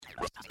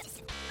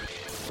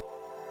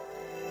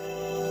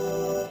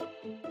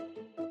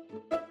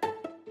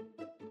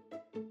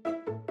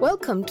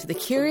Welcome to the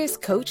Curious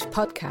Coach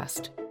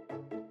podcast.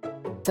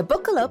 So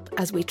buckle up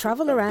as we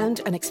travel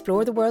around and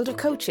explore the world of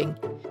coaching.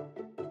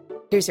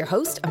 Here's your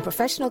host and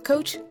professional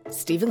coach,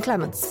 Stephen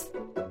Clements.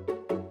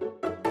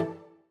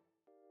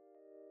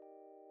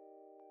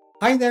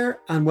 Hi there,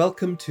 and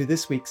welcome to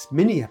this week's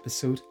mini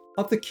episode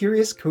of the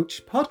Curious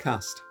Coach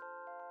podcast.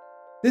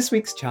 This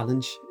week's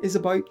challenge is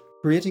about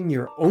creating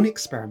your own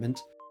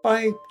experiment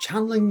by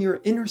channeling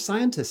your inner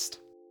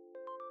scientist.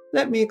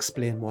 Let me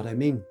explain what I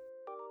mean.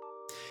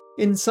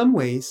 In some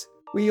ways,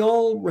 we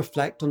all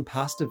reflect on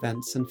past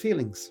events and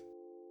feelings.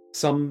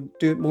 Some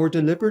do it more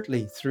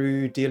deliberately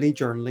through daily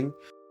journaling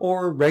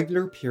or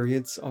regular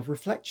periods of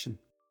reflection.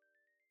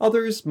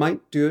 Others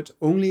might do it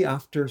only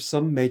after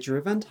some major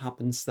event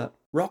happens that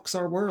rocks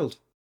our world,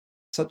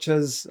 such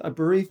as a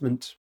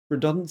bereavement,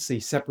 redundancy,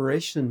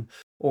 separation,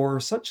 or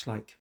such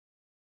like.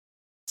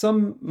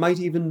 Some might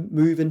even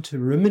move into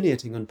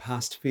ruminating on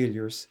past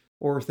failures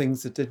or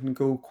things that didn't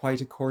go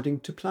quite according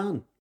to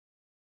plan.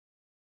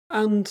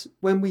 And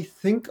when we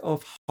think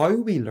of how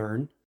we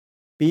learn,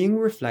 being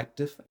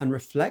reflective and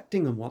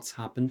reflecting on what's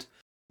happened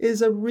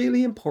is a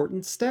really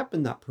important step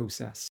in that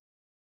process.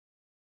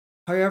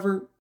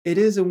 However, it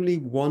is only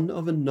one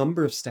of a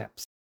number of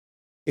steps.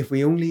 If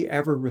we only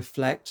ever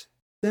reflect,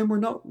 then we're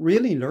not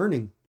really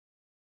learning.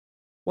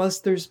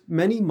 Whilst there's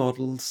many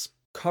models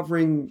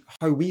covering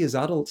how we as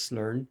adults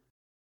learn,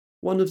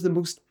 one of the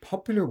most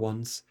popular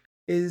ones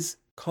is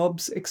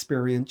Cobb's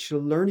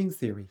experiential learning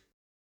theory.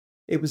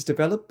 It was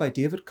developed by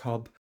David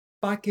Cobb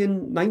back in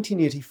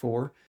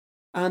 1984,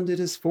 and it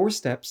has 4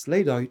 steps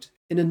laid out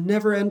in a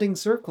never-ending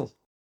circle.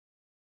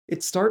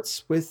 It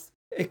starts with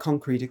a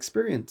concrete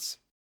experience.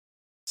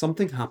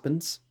 Something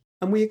happens,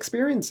 and we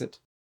experience it.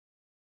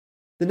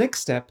 The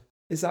next step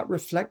is that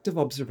reflective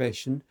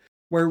observation,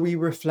 where we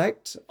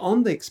reflect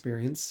on the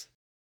experience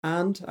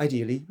and,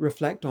 ideally,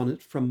 reflect on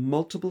it from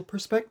multiple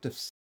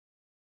perspectives.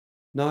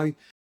 Now,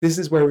 this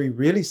is where we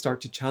really start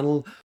to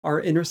channel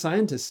our inner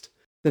scientist.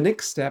 The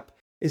next step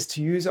is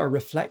to use our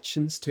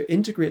reflections to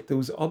integrate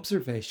those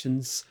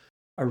observations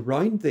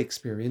around the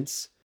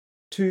experience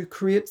to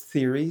create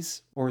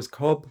theories, or as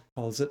Cobb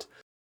calls it,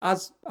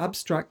 as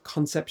abstract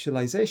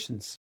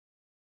conceptualizations.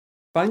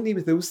 Finally,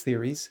 with those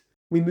theories,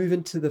 we move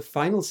into the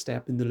final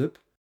step in the loop,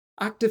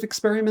 active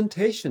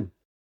experimentation.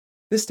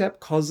 This step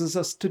causes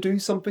us to do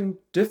something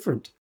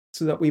different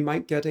so that we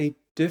might get a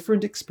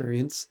different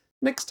experience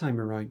next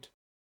time around.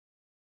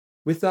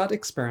 With that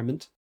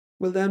experiment,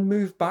 we'll then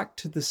move back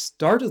to the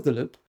start of the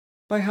loop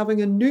by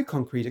having a new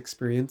concrete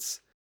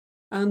experience,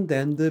 and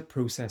then the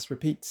process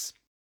repeats.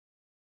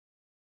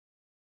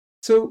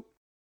 So,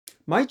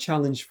 my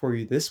challenge for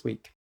you this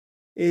week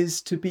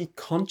is to be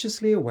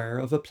consciously aware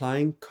of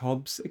applying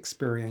Cobb's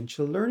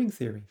experiential learning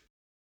theory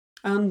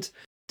and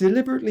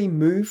deliberately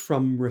move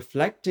from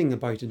reflecting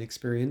about an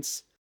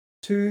experience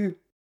to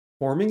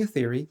forming a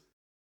theory,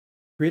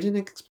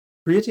 creating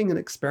an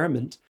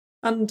experiment,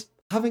 and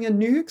having a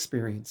new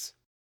experience.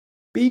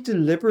 Be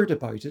deliberate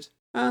about it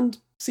and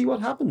see what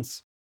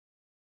happens.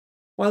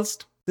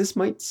 Whilst this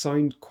might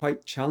sound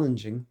quite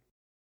challenging,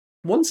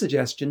 one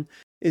suggestion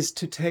is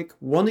to take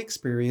one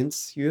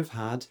experience you have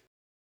had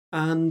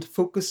and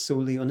focus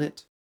solely on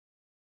it.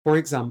 For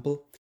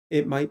example,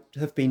 it might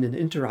have been an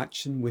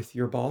interaction with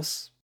your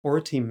boss, or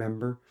a team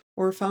member,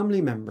 or a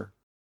family member.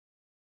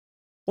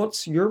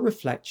 What's your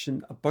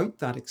reflection about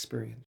that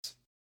experience?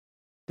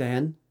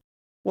 Then,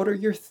 what are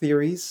your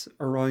theories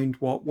around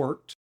what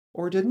worked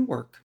or didn't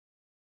work?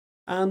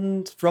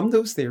 And from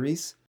those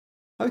theories,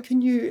 how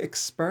can you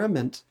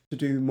experiment to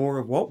do more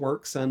of what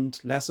works and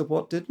less of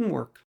what didn't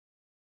work?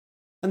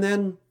 And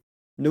then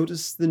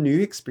notice the new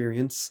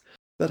experience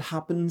that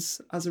happens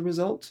as a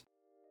result.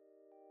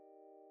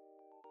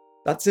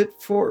 That's it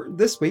for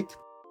this week.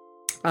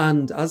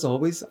 And as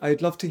always,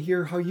 I'd love to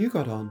hear how you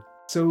got on.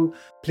 So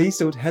please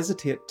don't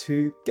hesitate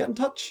to get in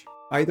touch,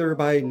 either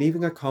by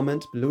leaving a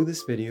comment below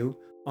this video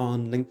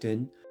on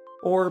LinkedIn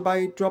or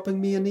by dropping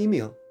me an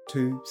email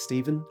to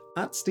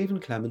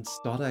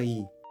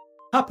stephen@stephenclements.ie.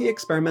 Happy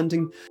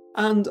experimenting,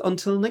 and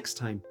until next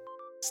time,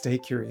 stay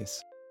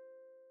curious.